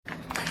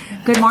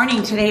Good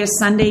morning. Today is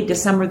Sunday,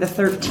 December the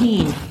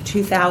 13th,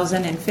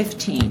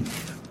 2015.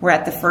 We're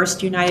at the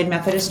First United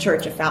Methodist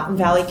Church of Fountain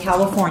Valley,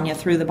 California,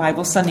 through the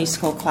Bible Sunday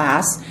School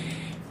class.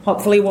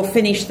 Hopefully we'll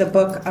finish the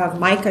book of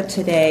Micah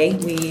today.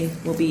 We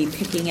will be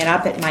picking it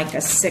up at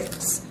Micah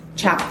 6,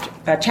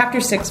 chapter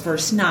 6,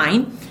 verse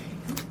 9.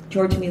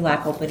 George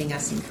Milak opening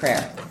us in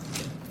prayer.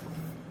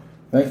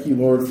 Thank you,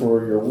 Lord,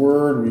 for your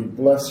word. We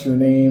bless your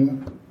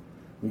name.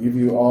 We give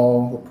you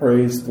all the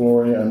praise,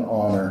 glory, and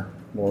honor,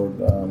 Lord,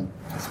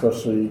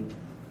 especially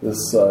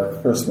this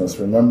Christmas,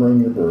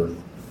 remembering your birth.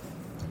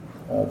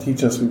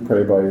 Teach us, we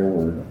pray, by your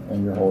word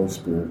and your Holy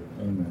Spirit.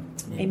 Amen.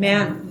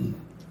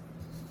 Amen.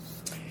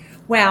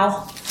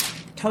 Well,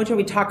 I told you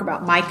we'd talk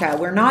about Micah.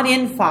 We're not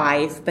in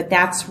 5, but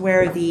that's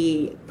where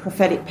the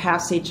prophetic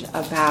passage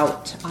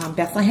about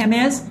Bethlehem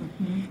is.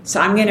 Mm-hmm. So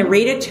I'm going to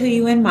read it to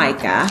you in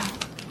Micah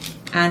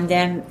and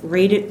then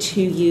read it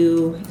to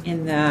you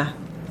in the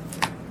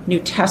New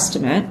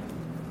Testament.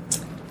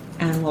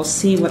 And we'll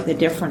see what the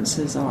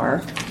differences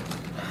are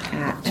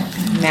at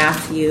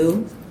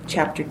Matthew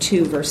chapter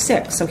 2, verse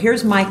 6. So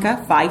here's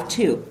Micah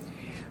 5:2.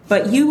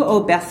 But you,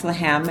 O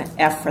Bethlehem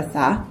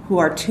Ephrathah, who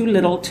are too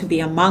little to be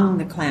among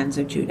the clans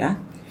of Judah,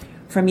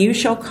 from you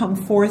shall come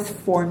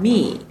forth for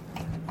me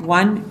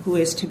one who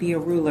is to be a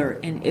ruler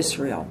in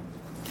Israel,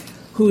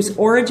 whose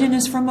origin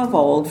is from of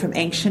old, from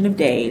ancient of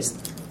days.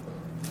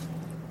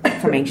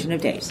 From ancient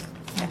of days.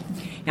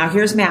 Now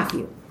here's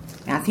Matthew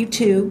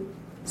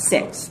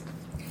 2:6.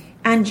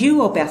 And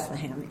you, O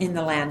Bethlehem, in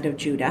the land of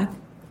Judah,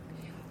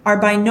 are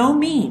by no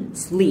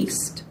means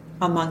least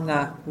among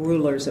the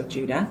rulers of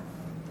Judah.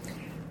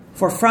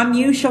 For from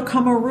you shall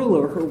come a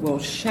ruler who will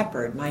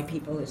shepherd my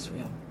people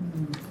Israel.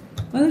 Mm-hmm.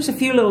 Well, there's a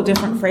few little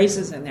different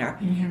phrases in there.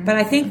 Mm-hmm. But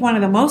I think one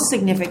of the most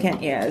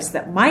significant is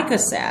that Micah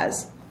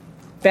says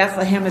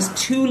Bethlehem is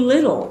too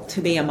little to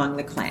be among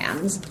the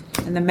clans.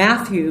 And the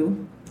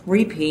Matthew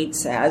repeat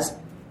says,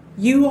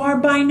 you are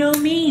by no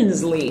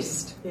means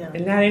least. Yeah.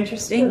 Isn't that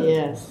interesting?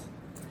 Yes.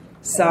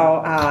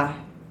 So,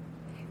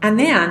 and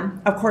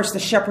then, of course, the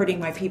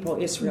shepherding my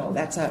people Israel,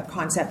 that's a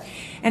concept.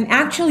 And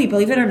actually,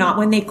 believe it or not,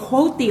 when they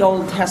quote the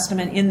Old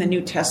Testament in the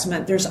New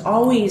Testament, there's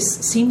always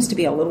seems to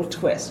be a little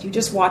twist. You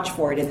just watch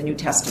for it in the New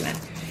Testament.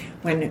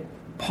 When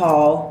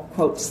Paul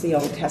quotes the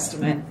Old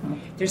Testament,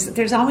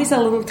 there's always a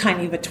little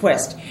tiny of a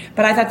twist.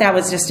 But I thought that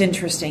was just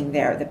interesting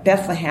there, that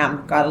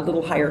Bethlehem got a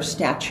little higher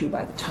statue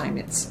by the time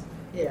it's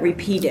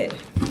repeated.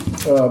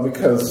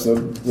 Because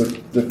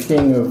the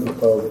king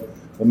of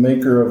the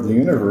maker of the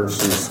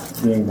universe is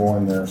being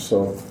born there,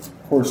 so of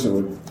course it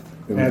would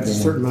adds a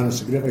certain amount of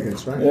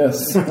significance, right?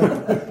 Yes,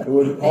 it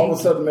would all of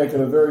a sudden make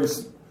it a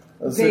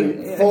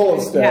city full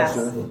of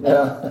stature.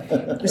 Yes.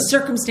 Yeah. The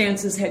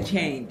circumstances had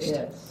changed.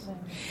 Yes.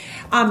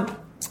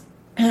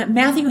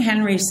 Matthew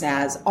Henry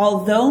says,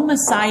 although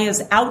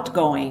Messiah's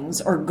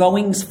outgoings or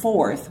goings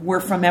forth were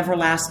from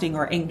everlasting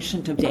or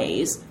ancient of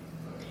days,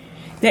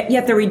 that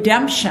yet the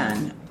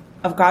redemption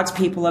of God's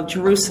people of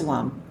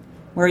Jerusalem,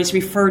 where he's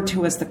referred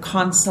to as the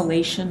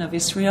consolation of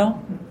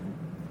Israel,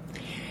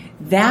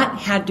 that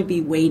had to be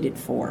waited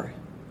for.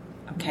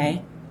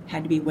 Okay?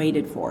 Had to be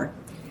waited for.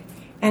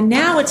 And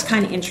now it's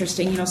kind of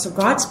interesting, so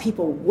God's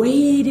people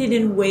waited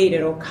and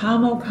waited. O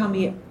come,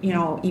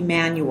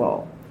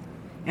 Emmanuel,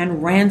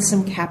 and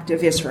ransom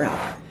captive Israel.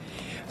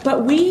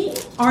 But we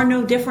are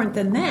no different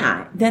than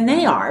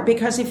they are,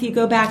 because if you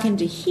go back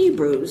into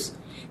Hebrews,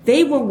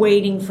 they were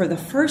waiting for the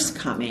first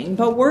coming,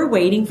 but we're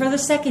waiting for the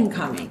second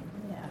coming.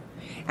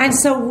 And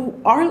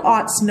so our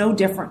lot's no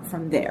different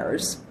from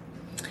theirs.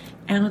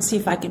 And let's see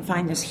if I can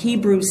find this.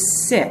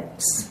 Hebrews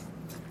 6.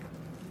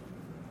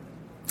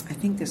 I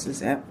think this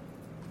is it.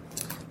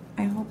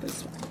 I hope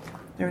it's right.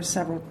 There are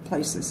several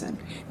places in.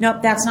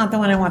 Nope, that's not the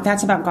one I want.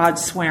 That's about God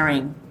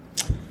swearing.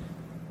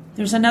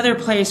 There's another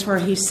place where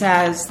he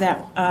says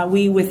that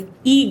we with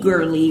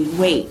eagerly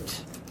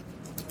wait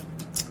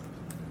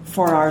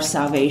for our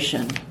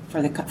salvation,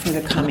 for the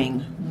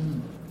coming.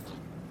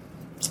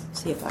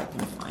 Let's see if I can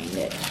find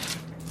it.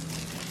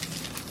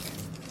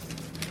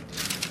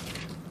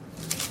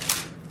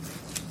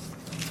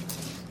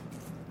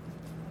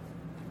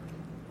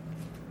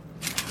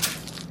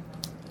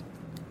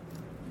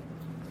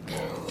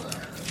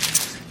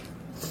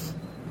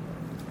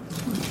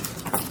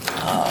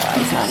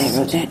 I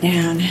wrote that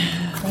down.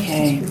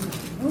 Okay.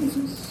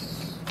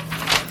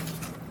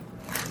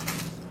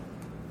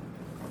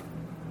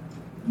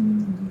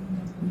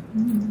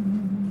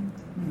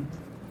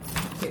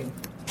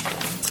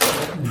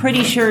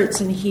 Pretty sure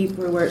it's in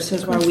Hebrew where it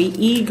says, while we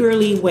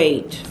eagerly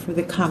wait for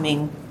the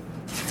coming.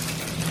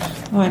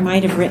 Oh, I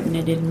might have written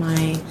it in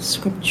my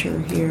scripture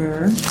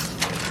here.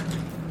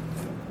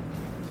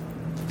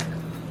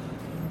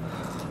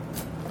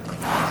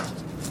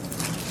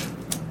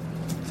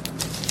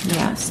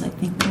 Yes, I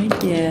think I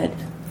did.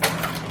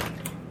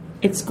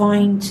 It's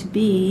going to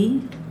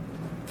be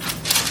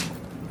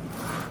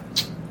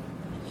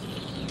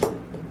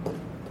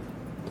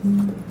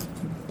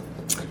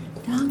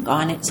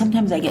doggone it.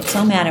 Sometimes I get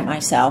so mad at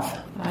myself.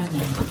 I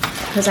know.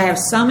 Because I have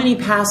so many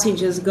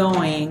passages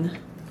going.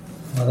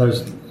 Well,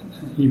 there's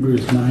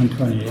Hebrews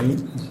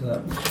 9:28. Is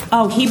that?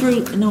 Oh,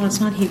 no, it's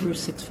not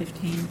Hebrews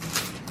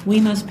 6:15. We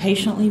must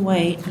patiently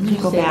wait. Let me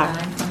go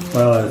back.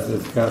 Well,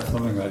 it's got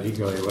something about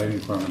eagerly waiting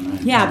for him.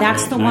 Yeah,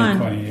 that's the one.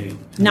 9:28.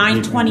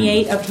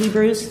 9:28 of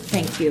Hebrews.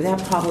 Thank you.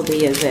 That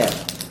probably is it.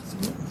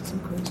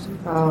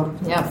 Oh,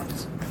 yeah.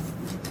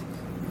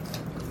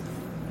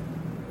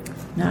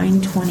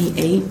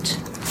 9:28.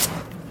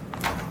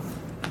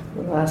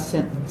 The last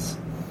sentence.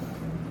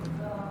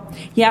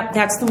 Yep,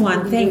 that's the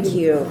one. Thank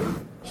you.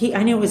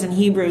 I knew it was in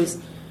Hebrews.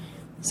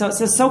 So it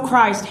says, so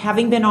Christ,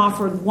 having been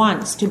offered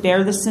once to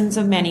bear the sins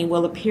of many,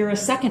 will appear a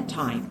second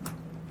time,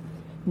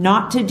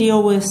 not to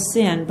deal with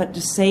sin, but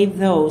to save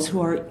those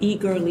who are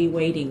eagerly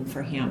waiting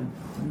for him.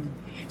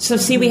 So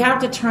see, we have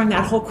to turn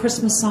that whole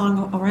Christmas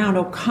song around.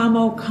 Oh, come,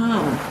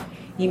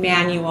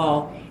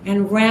 Emmanuel,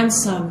 and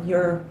ransom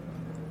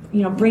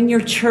bring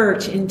your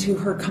church into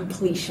her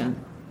completion.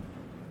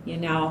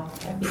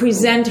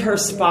 Present her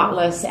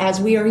spotless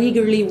as we are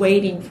eagerly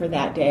waiting for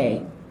that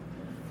day.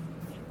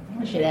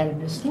 We should add a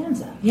new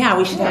stanza. Yeah,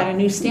 we should add a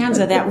new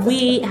stanza that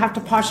we have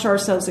to posture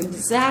ourselves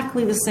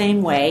exactly the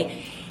same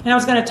way. And I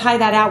was going to tie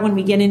that out when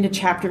we get into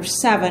chapter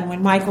 7,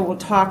 when Micah will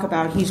talk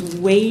about he's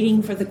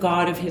waiting for the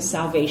God of his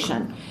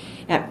salvation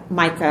at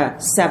Micah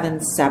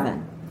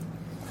 7:7.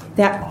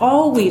 That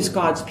always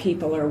God's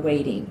people are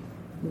waiting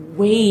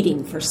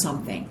for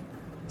something.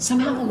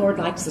 Somehow the Lord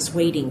likes this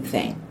waiting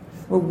thing.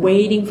 We're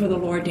waiting for the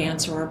Lord to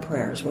answer our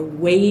prayers. We're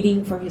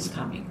waiting for his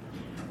coming.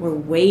 We're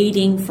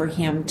waiting for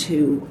him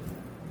to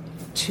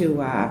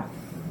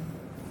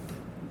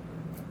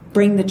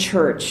bring the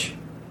church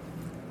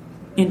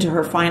into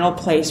her final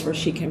place where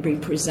she can be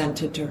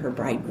presented to her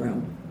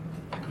bridegroom.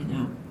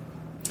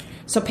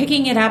 So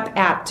picking it up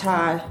at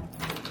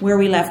where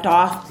we left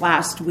off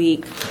last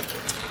week.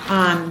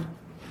 6:9.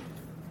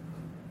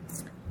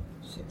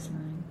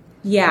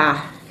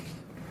 Yeah.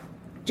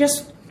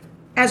 Just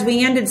as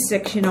we ended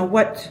 6, he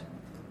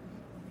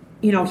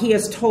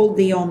has told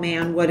thee, O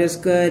man, what is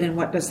good and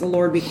what does the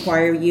Lord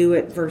require you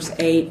at verse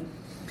 8.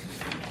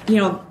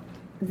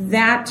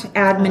 That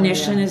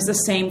admonition is the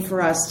same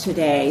for us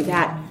today,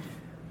 that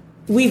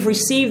we've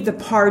received the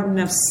pardon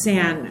of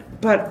sin,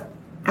 but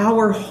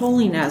our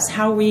holiness,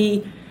 how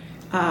we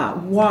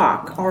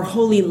walk, our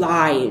holy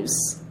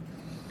lives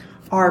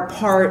are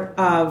part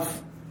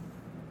of,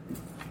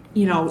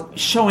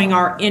 showing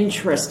our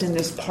interest in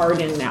this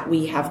pardon that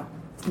we have,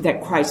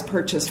 that Christ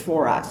purchased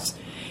for us.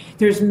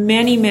 There's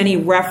many, many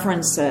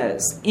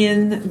references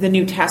in the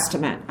New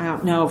Testament. I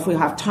don't know if we'll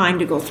have time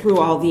to go through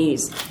all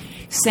these,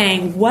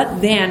 saying,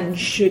 what then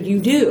should you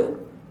do?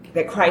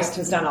 That Christ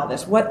has done all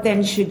this. What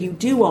then should you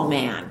do, O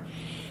man?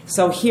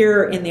 So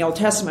here in the Old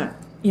Testament,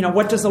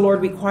 what does the Lord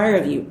require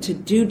of you? To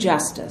do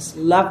justice,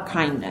 love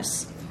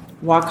kindness,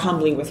 walk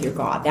humbly with your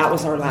God. That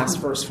was our last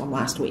verse from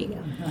last week.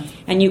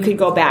 And you could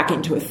go back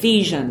into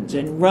Ephesians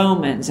and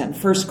Romans and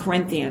 1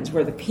 Corinthians,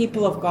 where the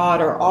people of God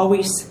are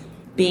always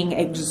being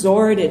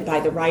exhorted by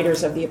the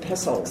writers of the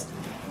epistles.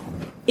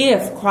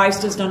 If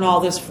Christ has done all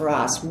this for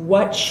us,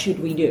 what should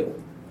we do?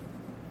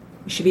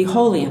 We should be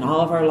holy in all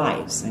of our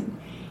lives,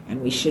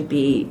 and we should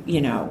be,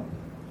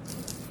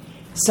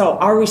 So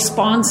our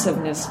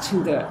responsiveness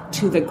to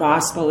the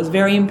gospel is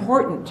very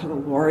important to the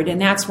Lord,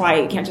 and that's why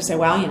you can't just say,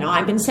 well,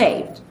 I've been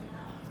saved.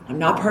 I'm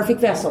not a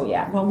perfect vessel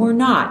yet. Well, we're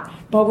not,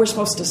 but we're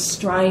supposed to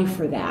strive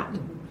for that.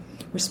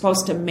 We're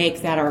supposed to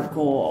make that our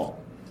goal,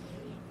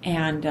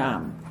 and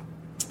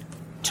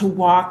to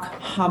walk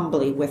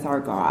humbly with our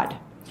God.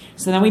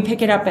 So then we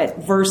pick it up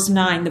at verse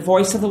 9. The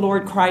voice of the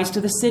Lord cries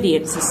to the city.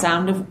 It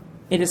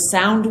is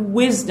sound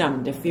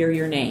wisdom to fear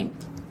your name.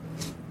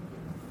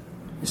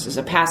 This is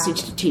a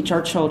passage to teach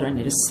our children.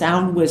 It is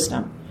sound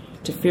wisdom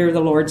to fear the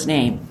Lord's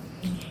name.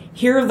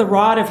 Hear of the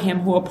rod of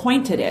him who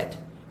appointed it.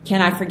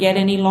 Can I forget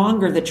any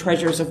longer the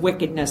treasures of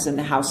wickedness in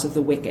the house of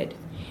the wicked,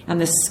 and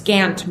the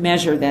scant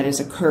measure that is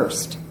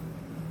accursed?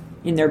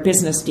 In their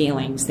business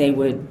dealings, they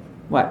would,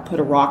 put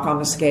a rock on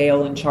the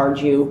scale and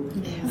charge you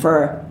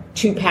for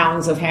 2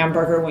 pounds of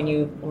hamburger when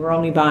you were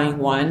only buying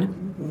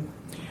 1?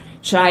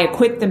 Should I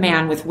acquit the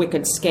man with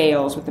wicked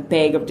scales, with a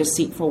bag of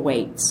deceitful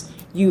weights?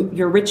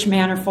 Your rich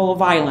men are full of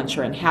violence.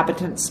 Your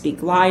inhabitants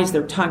speak lies.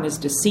 Their tongue is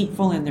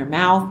deceitful in their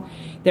mouth.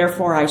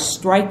 Therefore I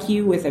strike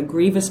you with a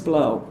grievous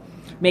blow,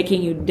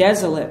 making you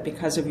desolate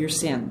because of your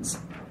sins.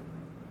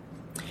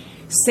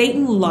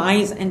 Satan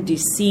lies and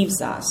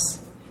deceives us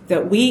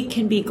that we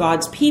can be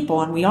God's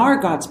people, and we are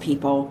God's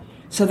people,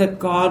 so that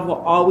God will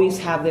always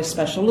have this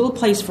special little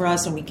place for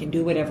us and we can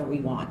do whatever we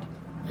want.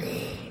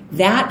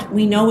 That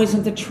we know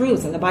isn't the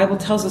truth, and the Bible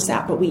tells us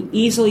that, but we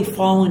easily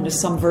fall into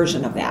some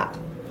version of that.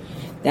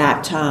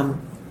 That,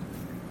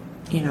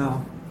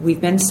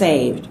 we've been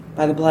saved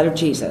by the blood of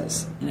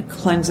Jesus, and it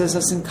cleanses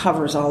us and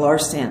covers all our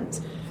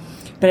sins.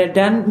 But it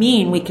doesn't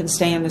mean we can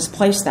stay in this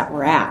place that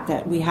we're at,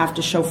 that we have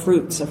to show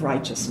fruits of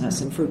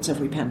righteousness and fruits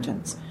of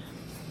repentance.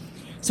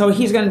 So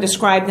he's going to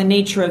describe the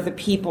nature of the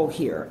people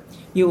here.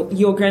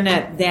 You're going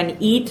to then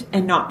eat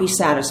and not be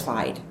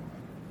satisfied.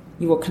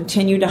 You will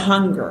continue to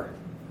hunger.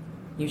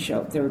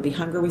 There will be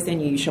hunger within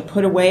you. You shall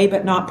put away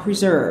but not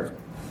preserve.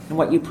 and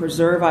what you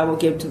preserve I will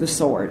give to the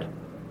sword.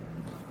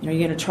 You're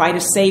going to try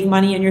to save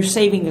money in your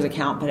savings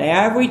account, but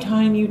every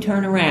time you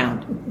turn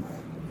around,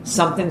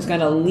 something's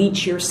going to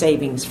leach your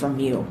savings from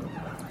you.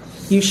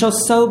 You shall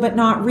sow but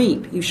not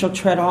reap. You shall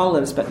tread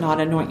olives but not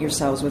anoint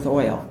yourselves with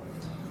oil.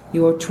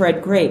 You will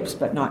tread grapes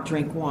but not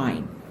drink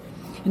wine.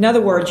 In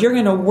other words, you're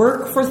going to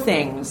work for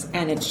things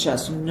and it's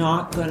just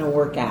not going to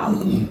work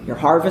out. Your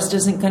harvest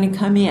isn't going to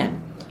come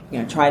in.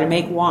 You're going to try to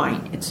make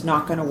wine. It's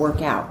not going to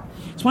work out.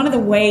 It's one of the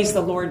ways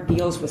the Lord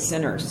deals with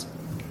sinners,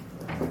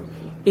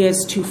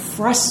 is to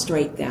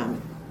frustrate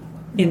them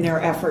in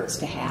their efforts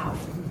to have.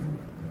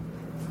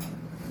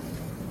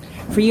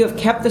 For you have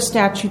kept the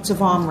statutes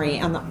of Omri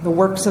and the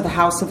works of the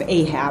house of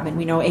Ahab. And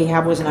we know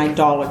Ahab was an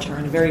idolater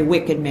and a very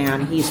wicked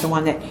man. He's the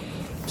one that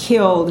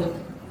killed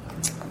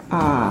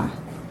the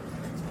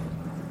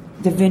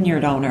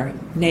vineyard owner.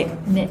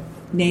 Naboth?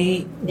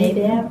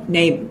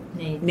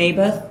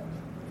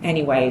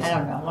 Anyways. I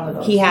don't know, one of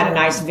those. He had a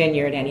nice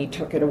vineyard and he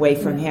took it away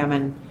from him,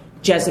 and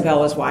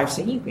Jezebel, his wife,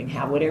 said, you can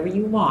have whatever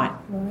you want.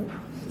 Right.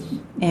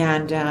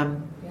 And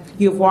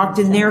you have walked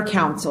in their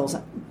counsels,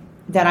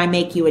 that I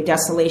make you a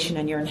desolation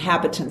and your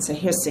inhabitants a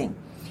hissing.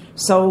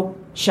 So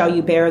shall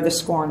you bear the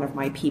scorn of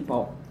my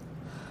people.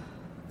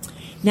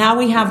 Now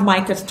we have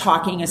Micah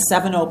talking as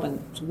 7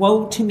 opens.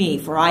 Woe to me,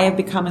 for I have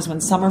become as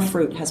when summer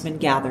fruit has been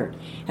gathered,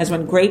 as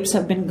when grapes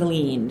have been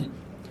gleaned.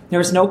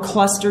 There is no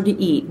cluster to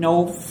eat,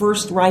 no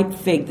first ripe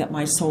fig that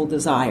my soul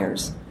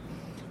desires.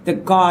 The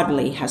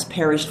godly has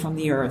perished from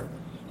the earth,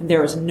 and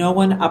there is no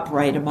one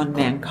upright among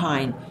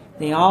mankind.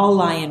 They all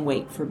lie in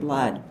wait for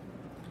blood.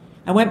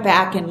 I went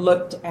back and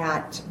looked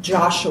at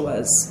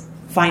Joshua's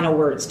final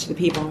words to the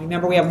people.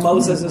 Remember, we have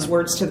Moses'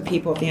 words to the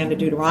people at the end of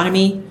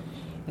Deuteronomy.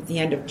 At the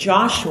end of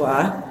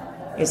Joshua,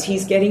 as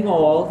he's getting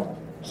old,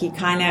 he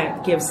kind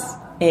of gives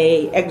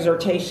a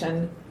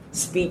exhortation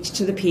speech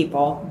to the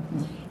people,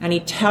 and he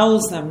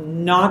tells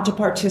them not to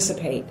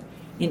participate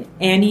in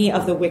any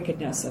of the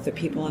wickedness of the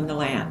people in the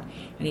land.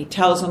 And he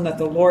tells them that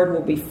the Lord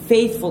will be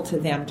faithful to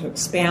them to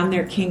expand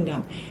their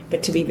kingdom,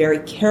 but to be very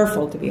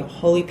careful to be a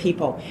holy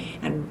people.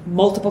 And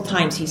multiple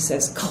times he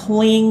says,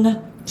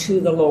 cling to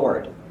the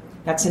Lord.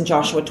 That's in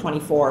Joshua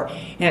 24.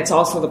 And it's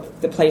also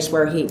the place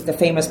where the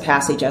famous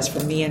passage, as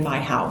for me and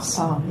my house,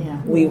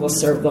 we will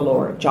serve the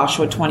Lord.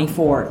 Joshua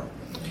 24.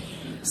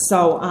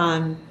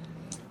 So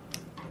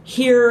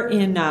here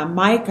in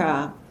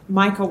Micah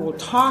will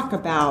talk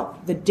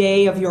about the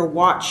day of your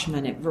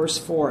watchmen at verse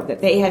 4,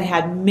 that they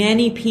had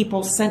many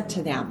people sent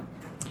to them,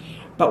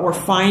 but we're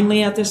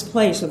finally at this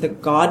place where the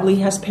godly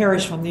has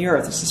perished from the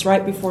earth. This is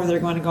right before they're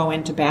going to go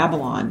into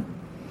Babylon.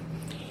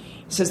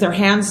 It says their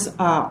hands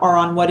are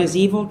on what is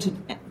evil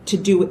to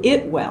do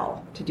it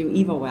well, to do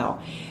evil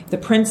well. The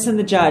prince and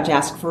the judge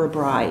ask for a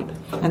bribe,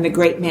 and the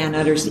great man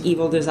utters the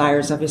evil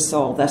desires of his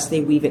soul. Thus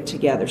they weave it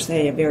together. So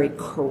they have a very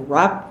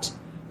corrupt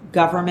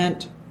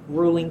government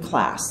ruling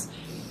class.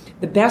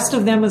 The best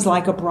of them is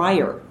like a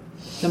briar,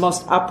 the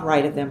most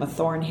upright of them a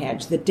thorn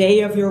hedge. The day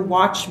of your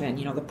watchmen,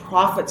 the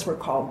prophets were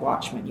called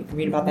watchmen. You can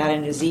read about that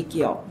in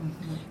Ezekiel.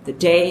 The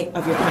day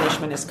of your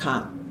punishment has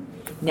come.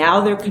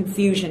 Now their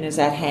confusion is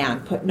at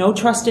hand. Put no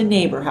trust in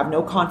neighbor, have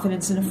no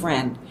confidence in a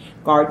friend.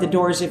 Guard the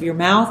doors of your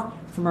mouth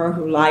from her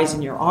who lies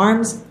in your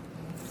arms,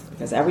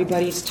 because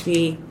everybody's to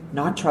be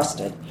not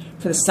trusted.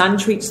 For the son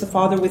treats the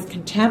father with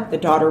contempt, the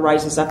daughter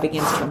rises up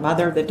against her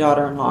mother, the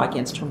daughter-in-law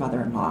against her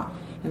mother-in-law.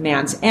 A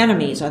man's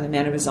enemies are the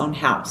men of his own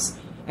house.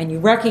 And you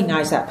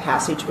recognize that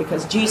passage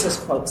because Jesus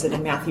quotes it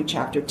in Matthew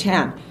chapter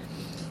 10,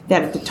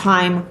 that at the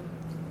time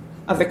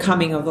of the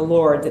coming of the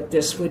Lord, that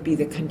this would be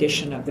the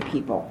condition of the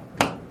people.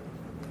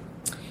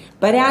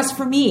 But as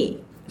for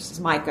me, this is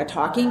Micah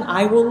talking,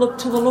 I will look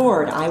to the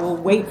Lord. I will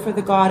wait for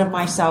the God of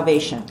my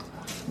salvation.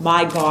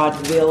 My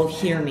God will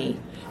hear me.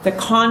 The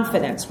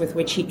confidence with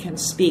which he can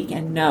speak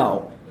and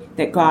know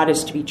that God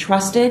is to be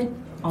trusted,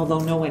 although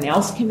no one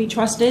else can be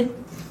trusted,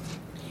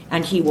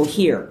 and he will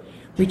hear.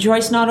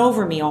 Rejoice not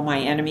over me, O my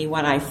enemy.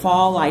 When I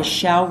fall, I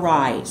shall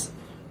rise.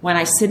 When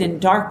I sit in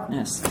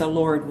darkness, the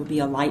Lord will be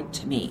a light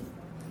to me.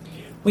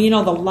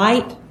 Well,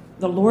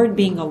 the Lord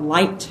being a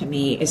light to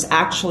me is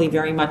actually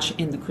very much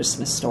in the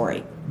Christmas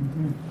story.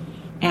 Mm-hmm.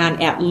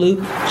 And at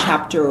Luke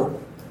chapter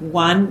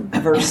 1,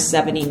 verse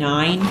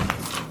 79,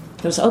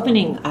 those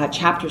opening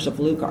chapters of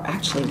Luke are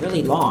actually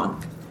really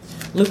long.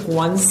 Luke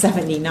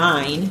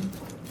 1:79.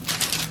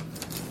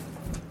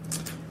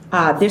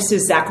 This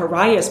is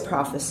Zechariah's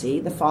prophecy,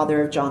 the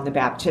father of John the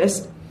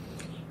Baptist.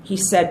 He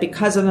said,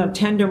 because of the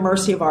tender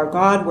mercy of our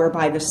God,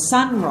 whereby the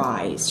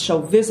sunrise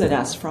shall visit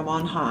us from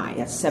on high,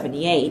 that's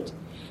 78,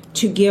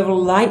 to give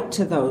light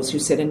to those who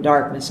sit in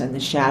darkness and the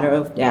shadow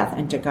of death,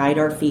 and to guide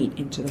our feet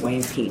into the way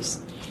of peace.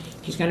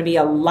 He's going to be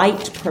a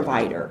light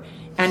provider.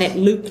 And at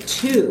Luke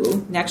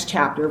 2, next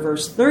chapter,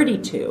 verse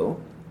 32,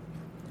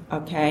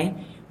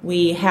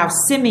 we have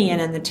Simeon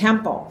in the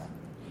temple.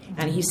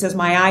 And he says,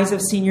 my eyes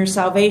have seen your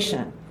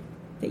salvation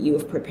that you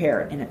have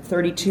prepared. And at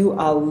 32,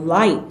 a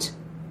light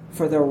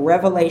for the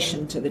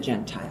revelation to the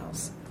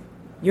Gentiles.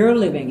 You're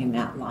living in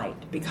that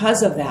light.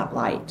 Because of that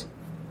light,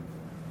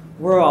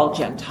 we're all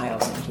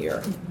Gentiles in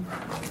here.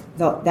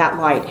 that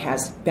light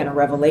has been a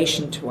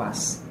revelation to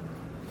us,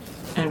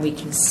 and we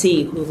can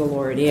see who the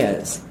Lord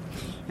is.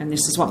 And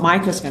this is what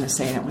Micah's going to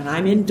say, that when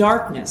I'm in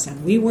darkness,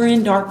 and we were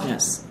in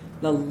darkness,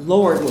 the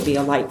Lord will be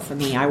a light for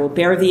me. I will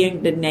bear the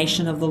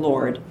indignation of the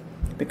Lord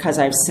because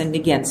I've sinned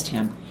against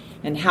him.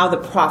 And how the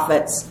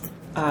prophets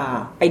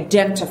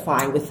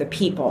identify with the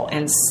people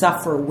and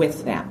suffer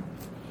with them.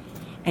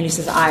 And he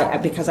says,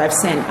 because I've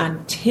sinned,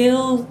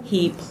 until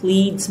he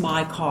pleads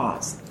my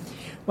cause.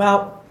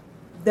 Well,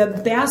 the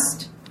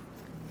best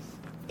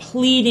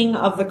pleading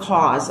of the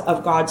cause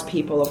of God's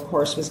people, of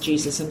course, was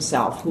Jesus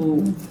himself,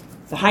 who,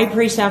 the high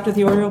priest after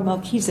the order of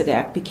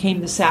Melchizedek,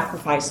 became the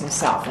sacrifice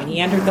himself. When he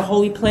entered the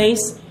holy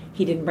place,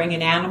 he didn't bring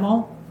an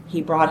animal,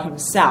 he brought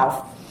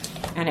himself.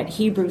 And at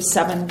Hebrews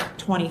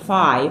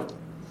 7:25, it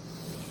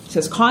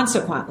says,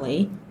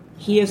 consequently,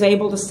 he is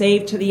able to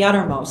save to the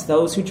uttermost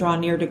those who draw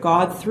near to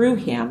God through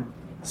him,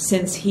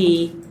 since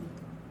he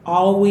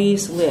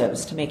always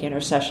lives to make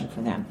intercession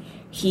for them.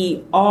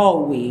 He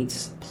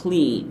always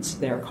pleads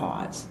their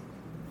cause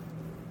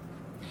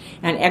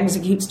and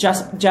executes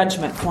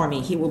judgment for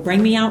me. He will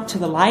bring me out to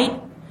the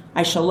light.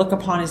 I shall look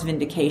upon his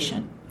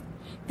vindication.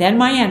 Then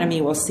my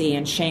enemy will see,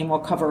 and shame will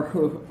cover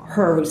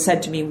her who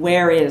said to me,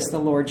 where is the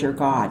Lord your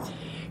God?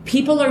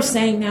 People are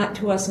saying that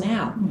to us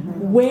now.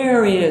 Mm-hmm.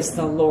 Where is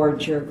the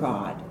Lord your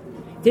God?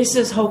 This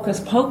is hocus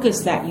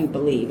pocus that you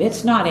believe.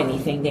 It's not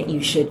anything that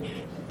you should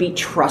be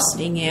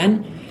trusting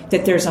in,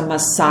 that there's a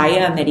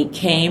Messiah and that he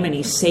came and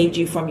he saved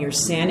you from your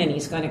sin and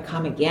he's going to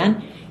come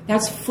again.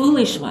 That's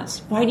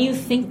foolishness. Why do you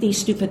think these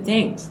stupid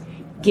things?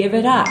 Give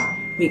it up.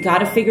 We got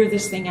to figure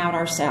this thing out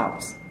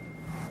ourselves.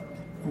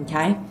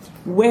 Okay?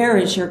 Where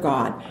is your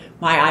God?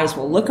 My eyes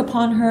will look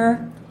upon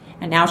her,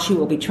 and now she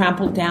will be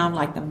trampled down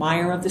like the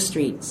mire of the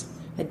streets.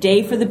 A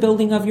day for the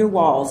building of your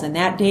walls, and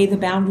that day the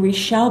boundaries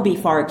shall be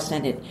far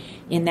extended.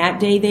 In that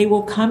day they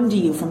will come to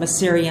you from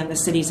Assyria and the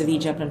cities of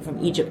Egypt, and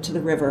from Egypt to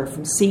the river,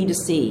 from sea to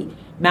sea,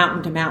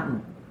 mountain to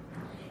mountain.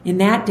 In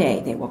that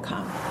day they will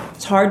come.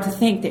 It's hard to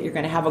think that you're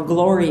going to have a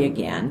glory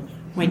again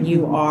when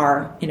you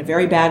are in a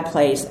very bad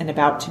place and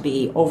about to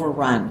be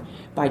overrun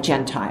by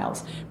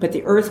Gentiles. But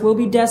the earth will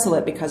be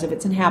desolate because of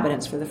its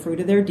inhabitants, for the fruit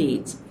of their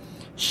deeds.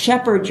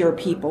 Shepherd your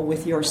people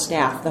with your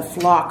staff, the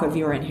flock of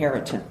your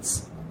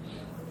inheritance,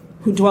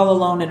 who dwell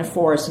alone in a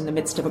forest in the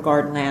midst of a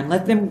garden land.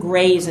 Let them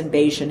graze in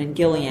Bashan and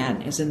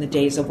Gilead, as in the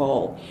days of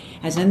old,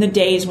 as in the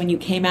days when you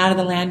came out of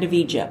the land of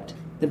Egypt,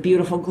 the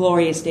beautiful,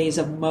 glorious days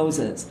of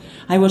Moses.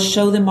 I will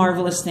show them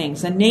marvelous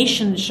things. The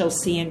nations shall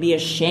see and be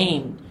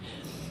ashamed.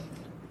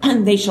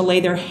 And they shall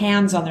lay their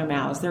hands on their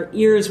mouths. Their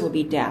ears will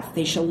be deaf.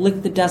 They shall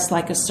lick the dust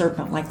like a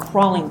serpent, like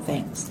crawling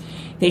things.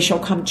 They shall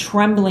come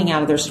trembling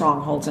out of their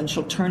strongholds and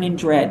shall turn in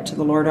dread to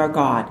the Lord our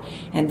God,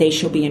 and they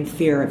shall be in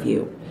fear of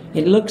you.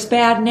 It looks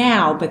bad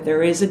now, but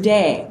there is a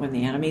day when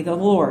the enemy of the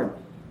Lord,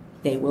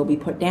 they will be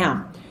put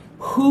down.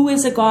 Who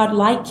is a God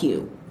like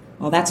you?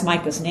 Well, that's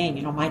Micah's name.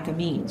 You know, Micah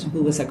means,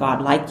 who is a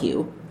God like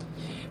you?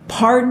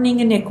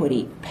 Pardoning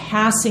iniquity,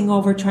 passing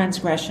over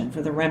transgression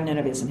for the remnant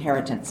of his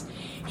inheritance.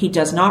 He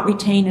does not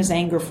retain his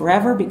anger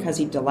forever because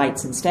he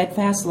delights in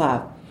steadfast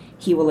love.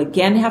 He will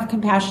again have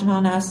compassion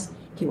on us.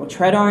 He will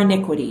tread our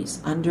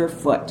iniquities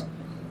underfoot.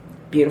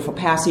 Beautiful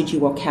passage. You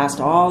will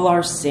cast all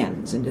our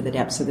sins into the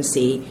depths of the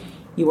sea.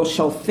 You will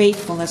show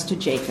faithfulness to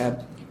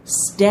Jacob,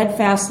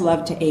 steadfast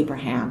love to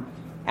Abraham,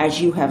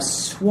 as you have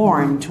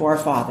sworn to our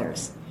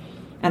fathers.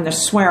 And the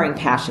swearing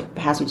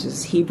passage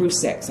is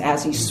Hebrews 6.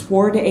 As he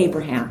swore to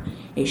Abraham,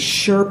 a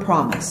sure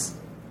promise.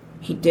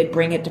 He did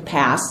bring it to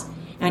pass,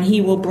 and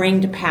he will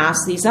bring to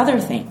pass these other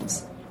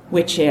things,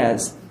 which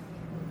is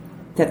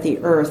that the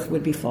earth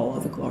would be full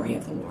of the glory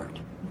of the Lord,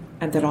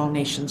 and that all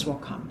nations will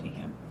come to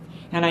him.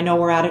 And I know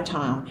we're out of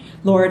time.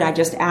 Lord, I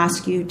just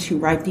ask you to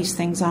write these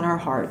things on our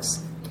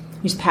hearts.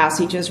 These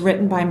passages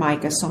written by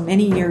Micah so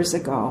many years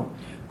ago,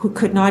 who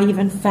could not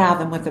even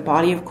fathom what the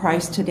body of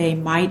Christ today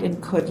might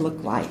and could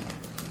look like.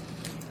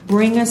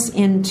 Bring us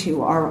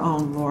into our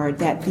own, Lord,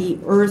 that the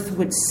earth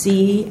would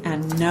see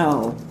and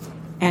know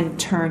and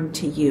turn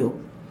to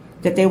you,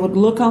 that they would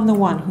look on the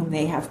one whom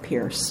they have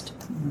pierced.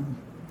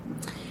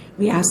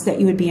 We ask that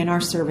you would be in our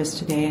service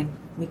today, and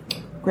we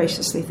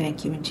graciously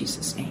thank you in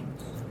Jesus' name.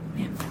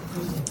 Amen.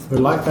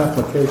 The Life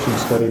Application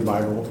Study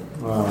Bible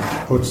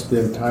puts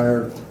the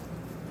entire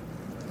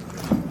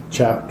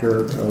chapter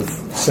of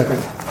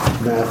 2nd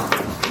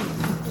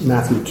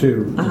Matthew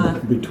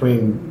 2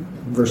 between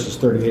verses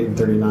 38 and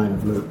 39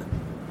 of Luke.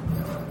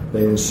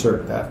 They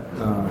insert that.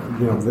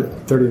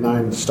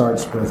 39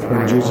 starts with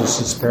when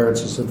Jesus'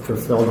 parents had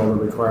fulfilled all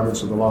the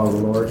requirements of the law of the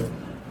Lord.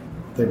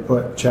 They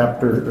put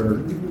chapter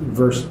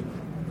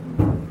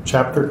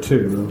 2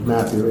 of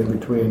Matthew in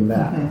between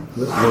that.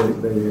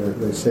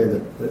 They say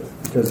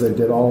that because they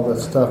did all that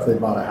stuff, they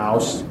bought a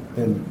house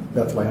in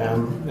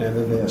Bethlehem, and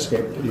then they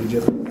escaped to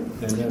Egypt.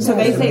 So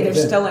they say they're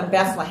still in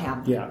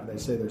Bethlehem. Yeah, they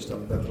say they're still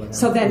in Bethlehem.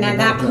 So then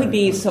that could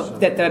be so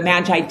that the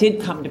Magi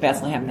did come to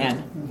Bethlehem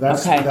then.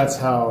 That's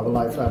how the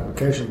Life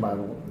Application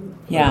Bible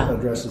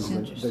addresses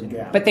the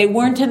gap. But they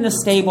weren't in the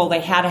stable. They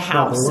had a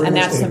house, and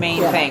that's the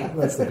main thing.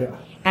 That's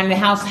And the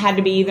house had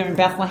to be either in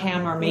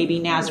Bethlehem or maybe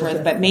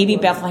Nazareth, but maybe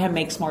Bethlehem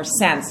makes more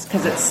sense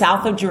because it's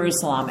south of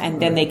Jerusalem,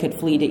 and then they could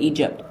flee to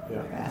Egypt.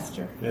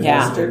 Faster. And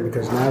Yeah.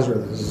 because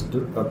Nazareth is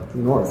up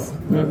north,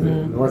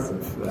 north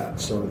of that,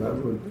 so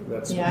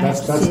that's Yeah, I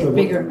have to see a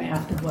bigger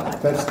map of what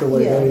that's the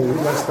way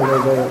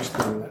they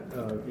explain it.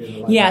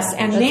 Yes,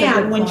 and That's a then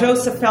good when point.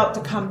 Joseph felt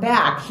to come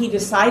back, he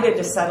decided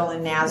to settle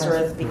in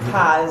Nazareth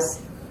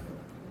because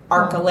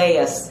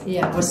Archelaus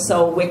Yeah. was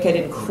so wicked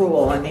and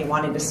cruel, and they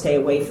wanted to stay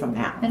away from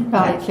that. And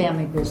probably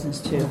family business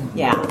too.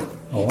 Yeah.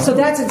 Oh, wow. So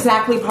that's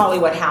exactly probably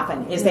what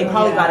happened, is they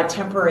probably Yeah. got a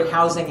temporary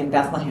housing in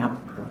Bethlehem,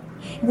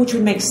 which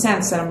would make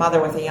sense that a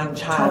mother with a young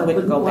child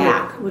wouldn't go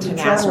back to wouldn't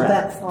travel Nazareth.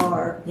 that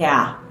far.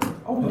 Yeah.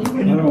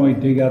 Why don't we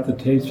dig out the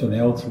tapes from the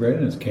old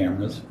surveillance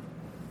cameras,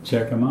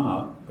 check them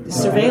out? The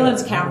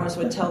surveillance cameras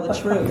would tell the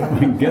truth.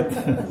 And get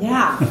the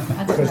Yeah.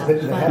 Because they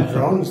had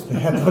drones. They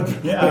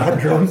had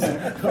drones.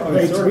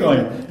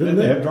 circling. Didn't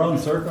they have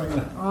drones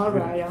circling? All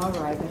right. That's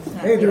not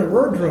Hey, there good.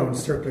 were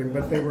drones circling,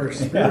 but they were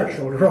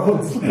spiritual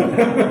drones.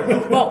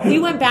 Well, we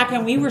went back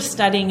and we were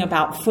studying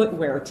about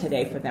footwear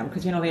today for them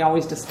because, they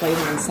always display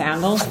them in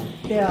sandals.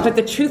 Yeah. But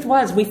the truth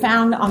was, we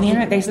found on the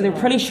internet, they said they're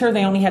pretty sure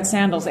they only had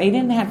sandals. They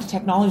didn't have the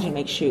technology to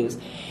make shoes.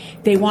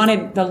 They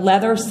wanted the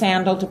leather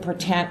sandal to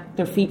protect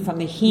their feet from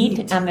the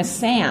heat and the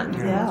sand.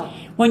 Yeah.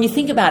 When you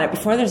think about it,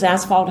 before there's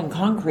asphalt and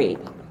concrete,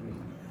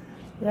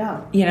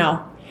 Yeah.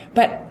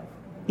 but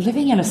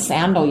living in a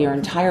sandal your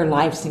entire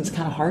life seems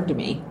kind of hard to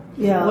me.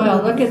 Yeah.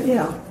 Well, look at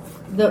yeah.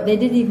 They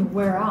didn't even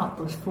wear out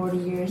those 40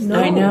 years. No,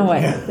 I know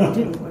it. They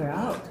didn't wear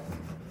out.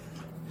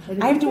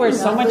 I have to wear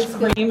so much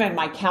cream and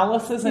my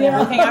calluses and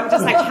everything. I'm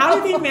just like, how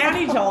did they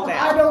manage all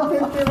that? don't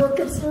think they were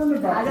concerned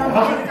about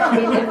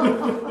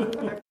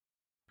that.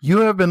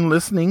 You have been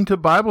listening to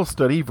Bible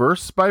Study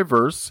Verse by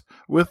Verse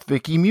with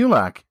Vicki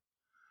Mulak.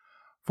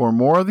 For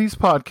more of these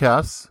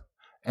podcasts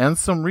and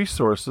some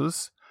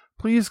resources,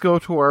 please go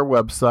to our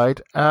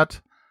website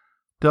at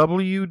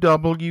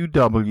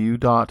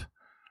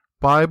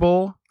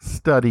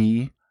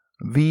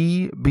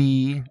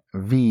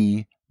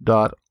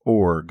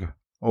www.biblestudyvbv.org.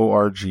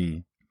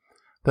 O-R-G.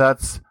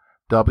 That's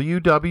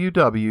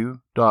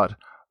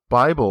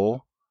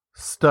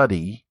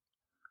www.biblestudy,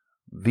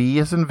 V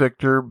as in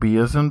Victor, B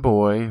as in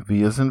boy,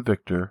 V as in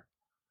Victor.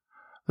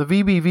 The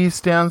VBV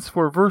stands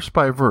for verse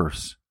by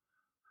verse.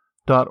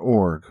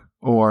 .org,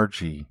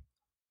 O-R-G.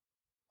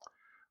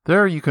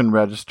 There you can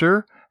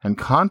register and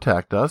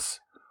contact us,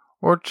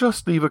 or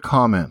just leave a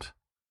comment.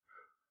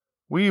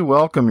 We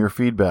welcome your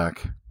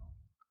feedback.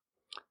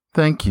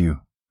 Thank you.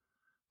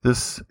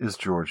 This is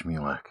George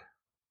Mulak.